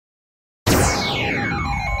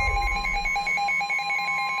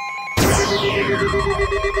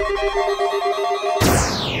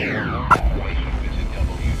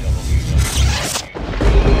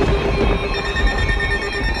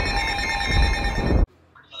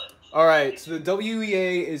All right, so the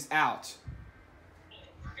WEA is out.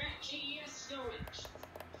 EAS storage.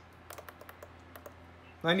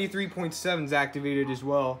 93.7 is activated as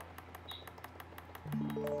well.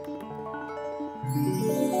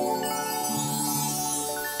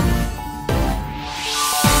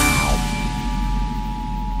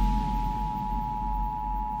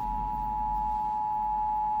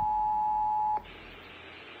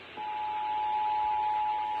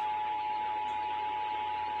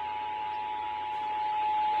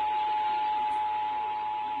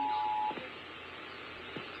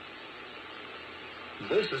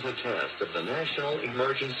 This is a test of the National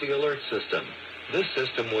Emergency Alert System. This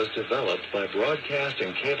system was developed by broadcast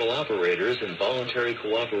and cable operators in voluntary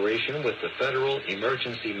cooperation with the Federal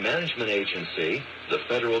Emergency Management Agency, the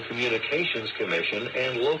Federal Communications Commission,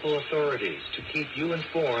 and local authorities to keep you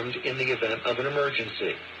informed in the event of an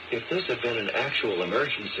emergency. If this had been an actual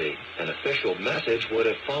emergency, an official message would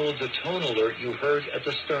have followed the tone alert you heard at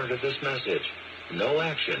the start of this message. No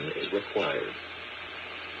action is required.